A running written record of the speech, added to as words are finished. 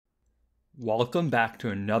Welcome back to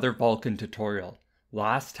another Vulkan tutorial.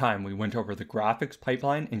 Last time we went over the graphics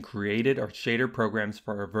pipeline and created our shader programs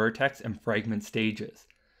for our vertex and fragment stages.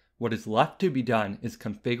 What is left to be done is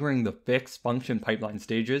configuring the fixed function pipeline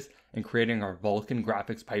stages and creating our Vulkan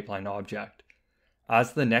graphics pipeline object.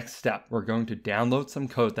 As the next step, we're going to download some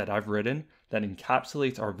code that I've written that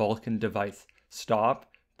encapsulates our Vulkan device. Stop,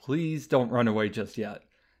 please don't run away just yet.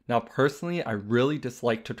 Now personally, I really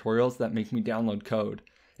dislike tutorials that make me download code.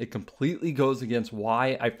 It completely goes against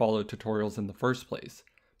why I follow tutorials in the first place.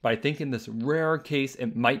 But I think in this rare case,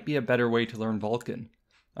 it might be a better way to learn Vulkan.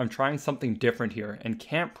 I'm trying something different here and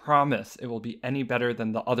can't promise it will be any better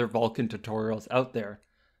than the other Vulkan tutorials out there.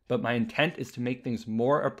 But my intent is to make things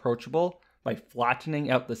more approachable by flattening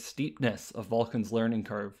out the steepness of Vulkan's learning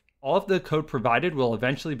curve. All of the code provided will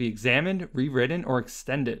eventually be examined, rewritten, or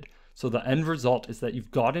extended. So the end result is that you've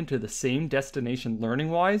gotten to the same destination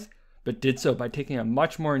learning-wise, but did so by taking a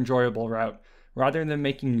much more enjoyable route. Rather than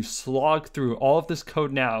making you slog through all of this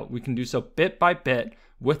code now, we can do so bit by bit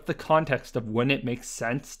with the context of when it makes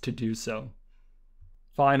sense to do so.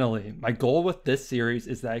 Finally, my goal with this series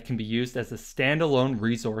is that it can be used as a standalone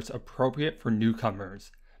resource appropriate for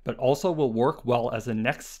newcomers, but also will work well as a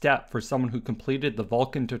next step for someone who completed the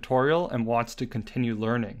Vulkan tutorial and wants to continue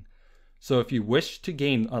learning. So if you wish to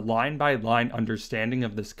gain a line-by-line understanding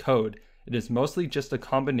of this code, it is mostly just a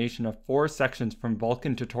combination of 4 sections from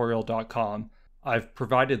vulkantutorial.com. I've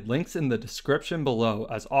provided links in the description below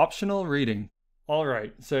as optional reading.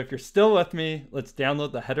 Alright, so if you're still with me, let's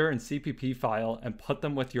download the header and CPP file and put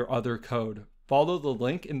them with your other code. Follow the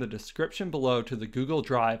link in the description below to the Google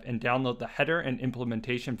Drive and download the header and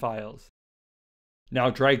implementation files.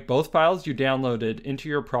 Now drag both files you downloaded into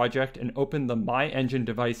your project and open the My Engine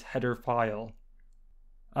device header file.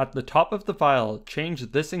 At the top of the file,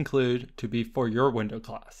 change this include to be for your window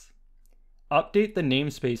class. Update the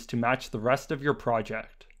namespace to match the rest of your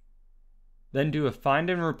project. Then do a find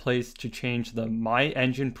and replace to change the My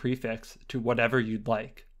Engine prefix to whatever you'd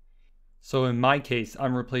like. So in my case,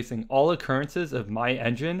 I'm replacing all occurrences of My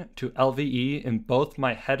Engine to LVE in both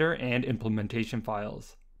my header and implementation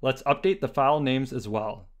files. Let's update the file names as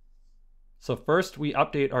well. So first we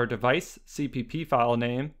update our device CPP file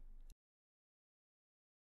name,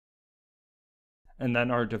 and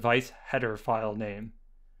then our device header file name.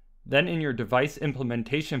 Then in your device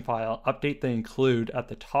implementation file, update the include at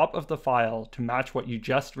the top of the file to match what you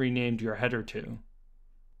just renamed your header to.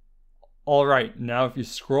 Alright, now if you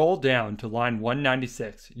scroll down to line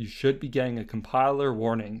 196, you should be getting a compiler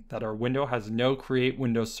warning that our window has no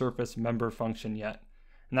createWindowSurface member function yet,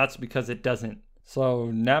 and that's because it doesn't.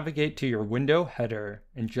 So navigate to your window header,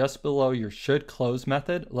 and just below your shouldClose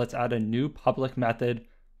method, let's add a new public method,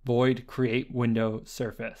 void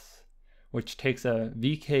createWindowSurface, which takes a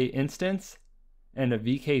VK instance and a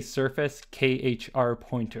VK surface KHR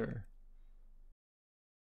pointer.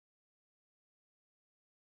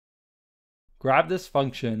 Grab this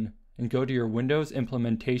function and go to your Windows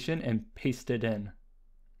implementation and paste it in.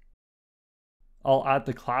 I'll add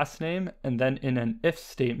the class name and then in an if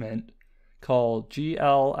statement, call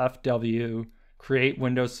glfw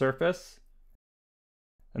createWindowSurface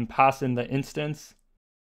and pass in the instance,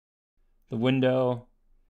 the window,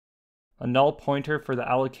 a null pointer for the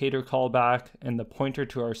allocator callback, and the pointer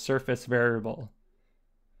to our surface variable.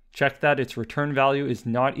 Check that its return value is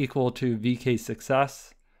not equal to VK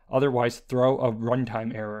success, otherwise throw a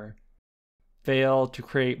runtime error. Fail to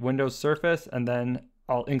create Windows Surface, and then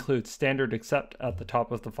I'll include standard except at the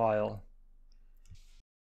top of the file.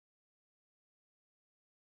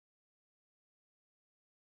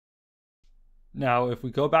 Now, if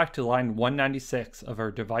we go back to line 196 of our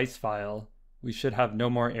device file, we should have no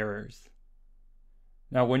more errors.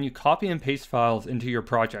 Now, when you copy and paste files into your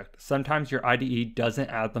project, sometimes your IDE doesn't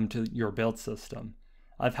add them to your build system.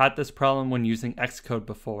 I've had this problem when using Xcode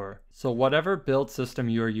before. So whatever build system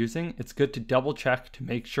you are using, it's good to double check to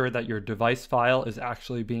make sure that your device file is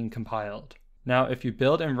actually being compiled. Now, if you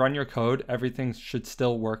build and run your code, everything should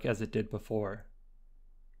still work as it did before.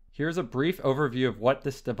 Here's a brief overview of what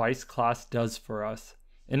this device class does for us.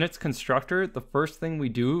 In its constructor, the first thing we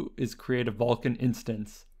do is create a Vulkan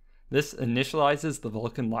instance. This initializes the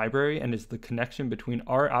Vulkan library and is the connection between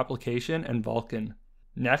our application and Vulkan.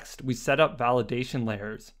 Next, we set up validation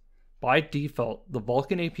layers. By default, the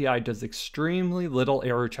Vulkan API does extremely little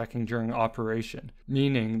error checking during operation,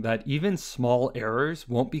 meaning that even small errors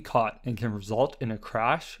won't be caught and can result in a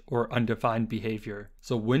crash or undefined behavior.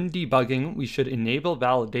 So when debugging, we should enable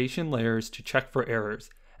validation layers to check for errors,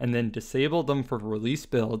 and then disable them for release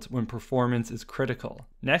builds when performance is critical.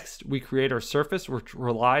 Next, we create our surface which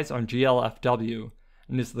relies on glfw,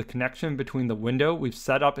 and is the connection between the window we've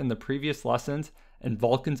set up in the previous lessons and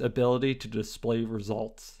Vulkan's ability to display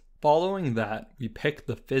results. Following that, we pick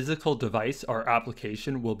the physical device our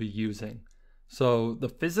application will be using. So the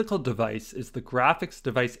physical device is the graphics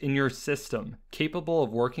device in your system capable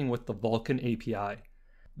of working with the Vulkan API.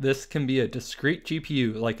 This can be a discrete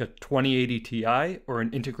GPU like a 2080 Ti or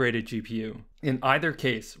an integrated GPU. In either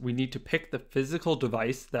case, we need to pick the physical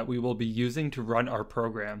device that we will be using to run our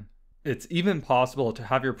program. It's even possible to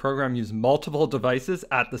have your program use multiple devices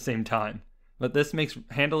at the same time, but this makes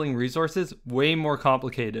handling resources way more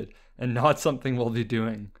complicated and not something we'll be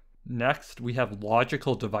doing. Next, we have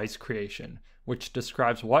logical device creation, which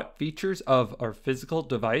describes what features of our physical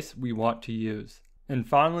device we want to use. And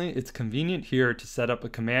finally, it's convenient here to set up a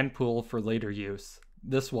command pool for later use.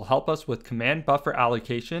 This will help us with command buffer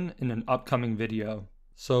allocation in an upcoming video.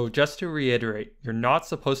 So just to reiterate, you're not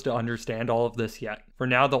supposed to understand all of this yet. For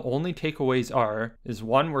now, the only takeaways is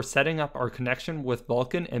 1, we're setting up our connection with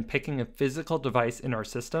Vulkan and picking a physical device in our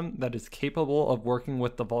system that is capable of working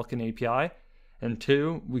with the Vulkan API. And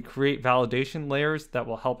 2, we create validation layers that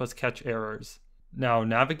will help us catch errors. Now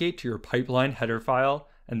navigate to your pipeline header file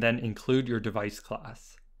and then include your device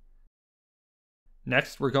class.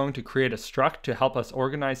 Next, we're going to create a struct to help us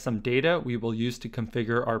organize some data we will use to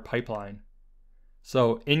configure our pipeline.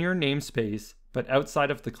 So in your namespace, but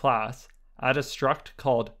outside of the class, add a struct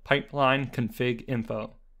called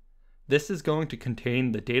PipelineConfigInfo. This is going to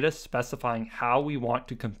contain the data specifying how we want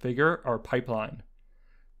to configure our pipeline.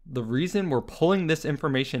 The reason we're pulling this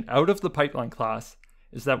information out of the pipeline class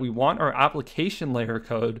is that we want our application layer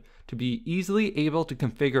code to be easily able to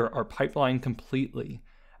configure our pipeline completely,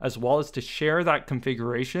 as well as to share that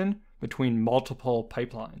configuration between multiple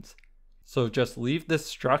pipelines. So just leave this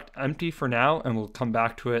struct empty for now and we'll come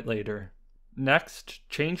back to it later. Next,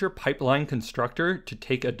 change your pipeline constructor to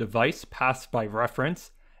take a device passed by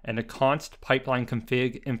reference and a const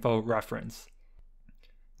PipelineConfigInfo reference.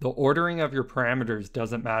 The ordering of your parameters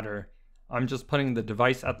doesn't matter. I'm just putting the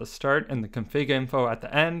device at the start and the config info at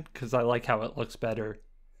the end because I like how it looks better.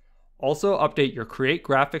 Also update your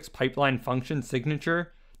createGraphics pipeline function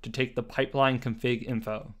signature to take the pipeline config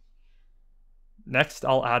info. Next,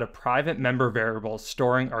 I'll add a private member variable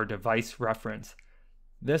storing our device reference.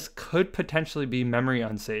 This could potentially be memory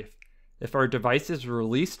unsafe. If our device is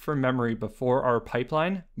released from memory before our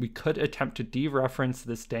pipeline, we could attempt to dereference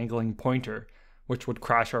this dangling pointer, which would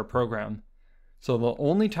crash our program. So the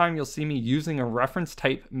only time you'll see me using a reference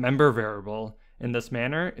type member variable in this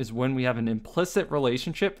manner is when we have an implicit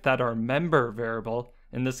relationship that our member variable,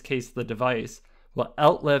 in this case the device, will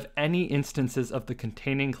outlive any instances of the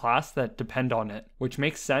containing class that depend on it, which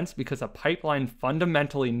makes sense because a pipeline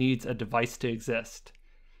fundamentally needs a device to exist.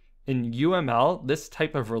 In UML, this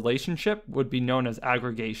type of relationship would be known as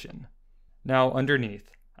aggregation. Now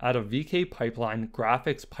underneath, add a VK pipeline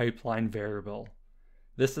graphics pipeline variable.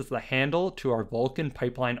 This is the handle to our Vulkan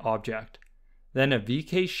pipeline object. Then a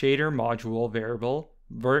VKShaderModule variable,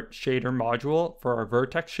 VertShaderModule for our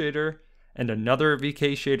vertex shader, and another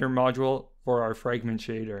VKShaderModule for our fragment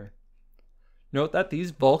shader. Note that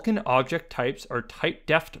these Vulkan object types are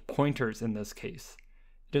type-def pointers in this case.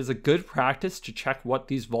 It is a good practice to check what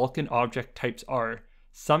these Vulkan object types are.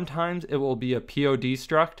 Sometimes it will be a POD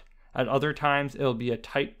struct, at other times it will be a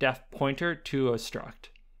type-def pointer to a struct.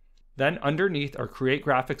 Then underneath our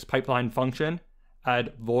createGraphics pipeline function,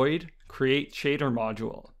 add void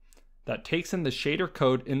createShaderModule that takes in the shader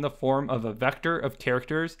code in the form of a vector of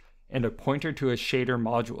characters and a pointer to a shader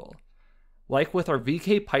module. Like with our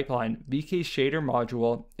VK pipeline,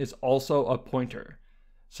 VKShaderModule is also a pointer.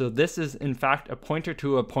 So this is in fact a pointer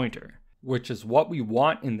to a pointer, which is what we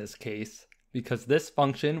want in this case, because this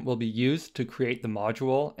function will be used to create the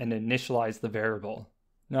module and initialize the variable.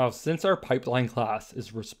 Now, since our pipeline class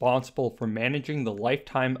is responsible for managing the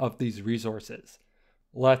lifetime of these resources,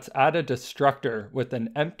 let's add a destructor with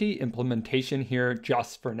an empty implementation here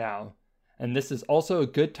just for now. And this is also a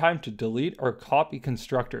good time to delete our copy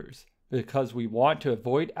constructors, because we want to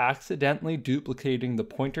avoid accidentally duplicating the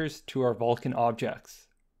pointers to our Vulkan objects.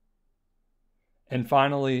 And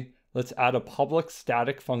finally, let's add a public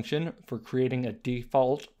static function for creating a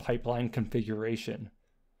default pipeline configuration.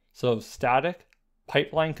 So static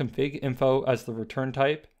PipelineConfigInfo as the return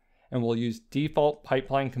type, and we'll use default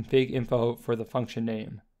PipelineConfigInfo for the function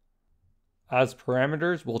name. As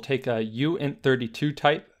parameters, we'll take a uint32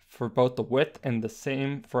 type for both the width and the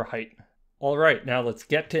same for height. Alright, now let's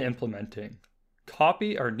get to implementing.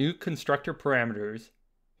 Copy our new constructor parameters,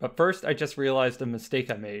 but first I just realized a mistake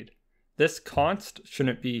I made. This const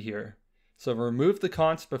shouldn't be here. So remove the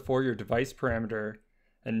const before your device parameter,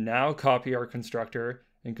 and now copy our constructor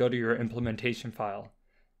and go to your implementation file.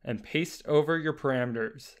 and paste over your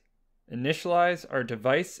parameters. Initialize our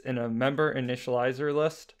device in a member initializer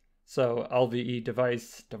list, so LVE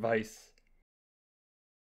device,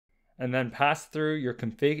 and then pass through your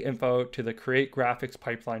config info to the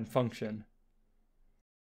createGraphicsPipeline function.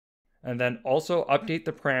 And then also update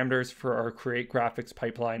the parameters for our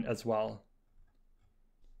createGraphicsPipeline as well.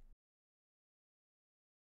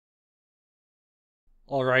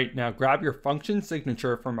 Alright, now grab your function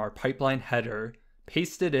signature from our pipeline header,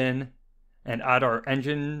 paste it in, and add our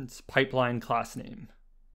engine's pipeline class name.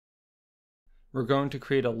 We're going to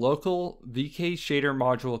create a local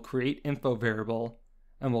VK-ShaderModule createInfo variable,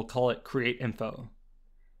 and we'll call it createInfo.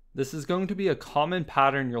 This is going to be a common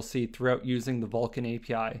pattern you'll see throughout using the Vulkan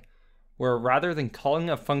API, where rather than calling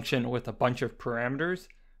a function with a bunch of parameters,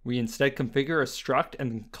 we instead configure a struct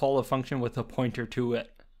and call a function with a pointer to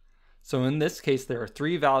it. So in this case, there are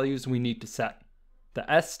 3 values we need to set. The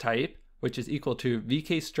S type, which is equal to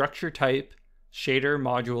VK structure type shader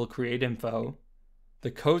module createInfo,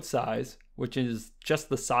 the code size, which is just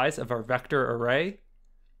the size of our vector array,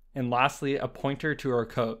 and lastly, a pointer to our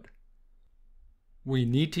code. We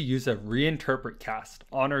need to use a reinterpret cast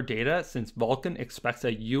on our data since Vulkan expects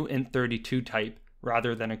a uint32 type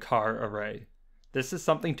rather than a char array. This is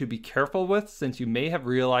something to be careful with since you may have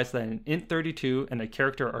realized that an int32 and a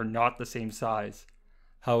character are not the same size.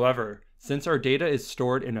 However, since our data is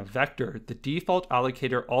stored in a vector, the default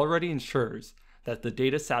allocator already ensures that the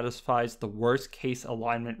data satisfies the worst case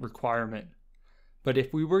alignment requirement. But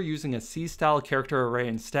if we were using a C-style character array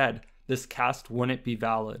instead, this cast wouldn't be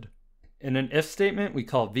valid. In an if statement, we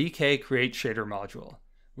call VK createShaderModule.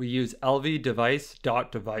 We use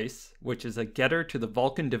lvDevice.device, which is a getter to the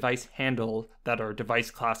Vulkan device handle that our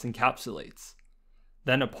device class encapsulates.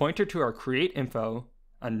 Then a pointer to our createInfo,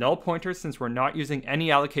 a null pointer since we're not using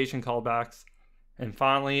any allocation callbacks, and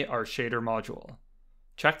finally our shader module.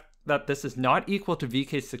 Check that this is not equal to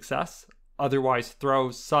VK success, otherwise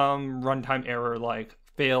throw some runtime error like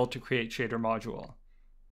fail to create shader module.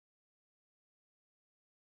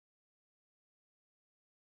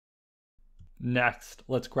 Next,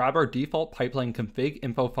 let's grab our default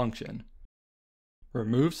PipelineConfigInfo function.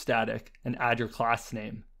 Remove static and add your class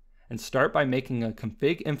name, and start by making a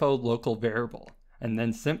config.info local variable, and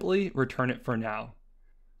then simply return it for now.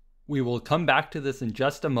 We will come back to this in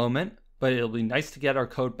just a moment, but it'll be nice to get our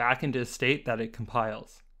code back into a state that it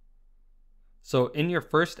compiles. So in your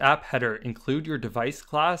FirstApp header, include your device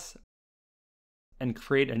class and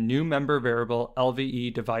create a new member variable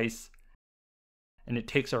LVE device, and it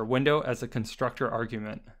takes our window as a constructor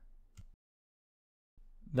argument.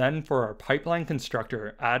 Then for our pipeline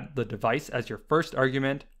constructor, add the device as your first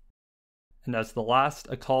argument, and as the last,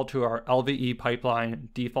 a call to our LVE pipeline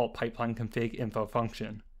default pipeline config info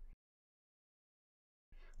function,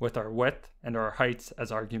 with our width and our heights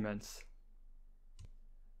as arguments.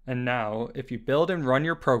 And now, if you build and run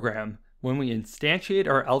your program, when we instantiate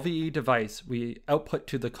our LVE device, we output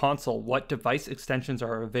to the console what device extensions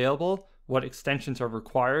are available, what extensions are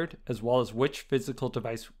required, as well as which physical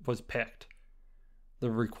device was picked. The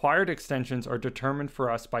required extensions are determined for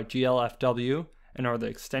us by glfw and are the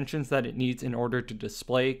extensions that it needs in order to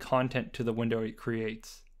display content to the window it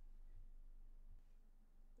creates.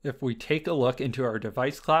 If we take a look into our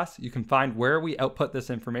device class, you can find where we output this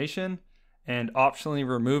information and optionally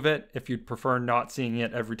remove it if you'd prefer not seeing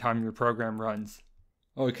it every time your program runs.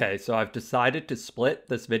 Okay, so I've decided to split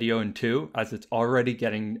this video in two as it's already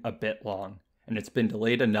getting a bit long, and it's been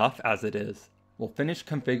delayed enough as it is. We'll finish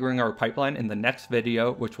configuring our pipeline in the next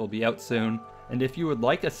video, which will be out soon, and if you would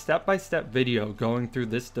like a step-by-step video going through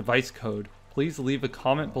this device code, please leave a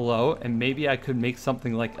comment below and maybe I could make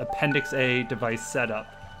something like Appendix A device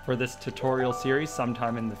setup for this tutorial series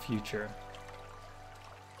sometime in the future.